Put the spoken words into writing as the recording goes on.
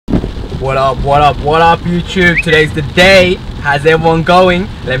What up, what up, what up YouTube? Today's the day. How's everyone going?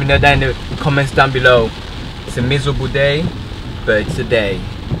 Let me know down in the comments down below. It's a miserable day, but it's a day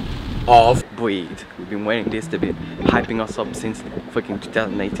of BRED. We've been waiting this to be hyping us up since fucking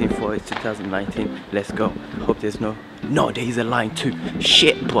 2018 for it's 2019. Let's go. Hope there's no there is a line too.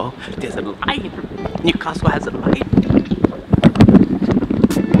 Shit bro, there's a line. Newcastle has a line.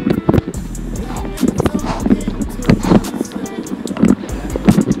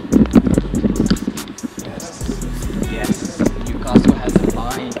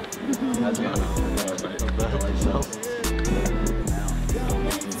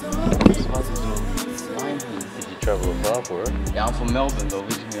 Yeah, I'm from Melbourne though.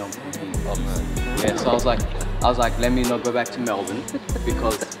 Originally I'm from yeah, so I was like, let me not go back to Melbourne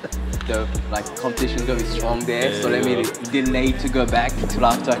because the competition's gonna be strong there. So let me delay to go back till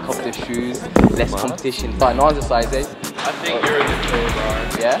after I cop the shoes. Less competition. But no one's a size 8. I think you're in the cool,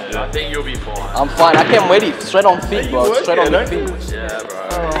 bro. Yeah? I think you'll be fine. I'm fine. I came ready. Straight on feet, bro. Straight on the feet. Yeah, bro.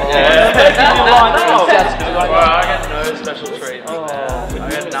 Yeah. Bro, I get no special treatment, man. I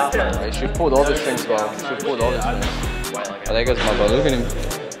get nothing. You should pull all the strings, bro. You should pull all the strings. Oh, there goes my bro. Look at him.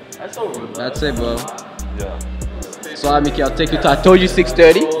 That's all good. That's it, bro. Yeah. So, Mickey, I'll take you to. I told you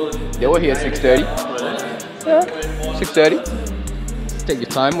 6:30. They were here 6:30. Yeah, 6:30. Take your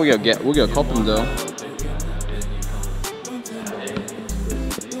time. We're gonna cop them though.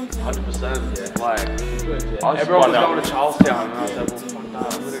 100%. Like, everyone was going to Charlestown, and I said, well, fuck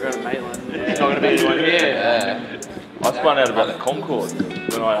that. I'm gonna go to Maitland. There's not gonna be anyone here. Yeah. I spun out about the Concorde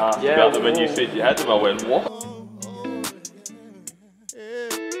when I asked about the menu fit you had them. I went, what?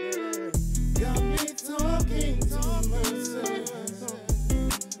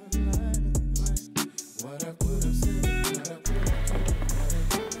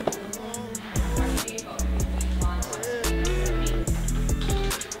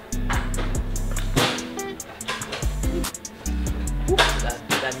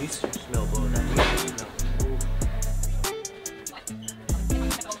 That needs to smell, bro. That needs to smell.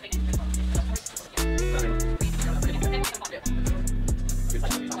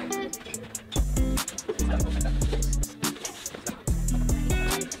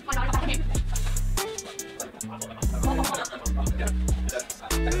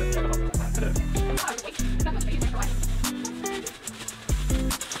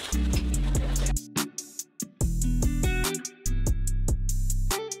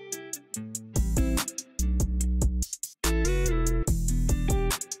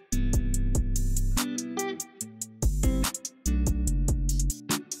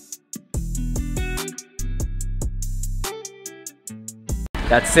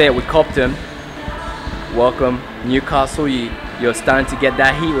 That's it, we copped him. Welcome, Newcastle. You're starting to get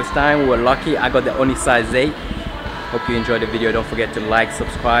that heat. We were lucky. I got the only size 8. Hope you enjoyed the video. Don't forget to like,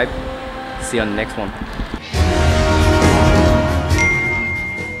 subscribe. See you on the next one.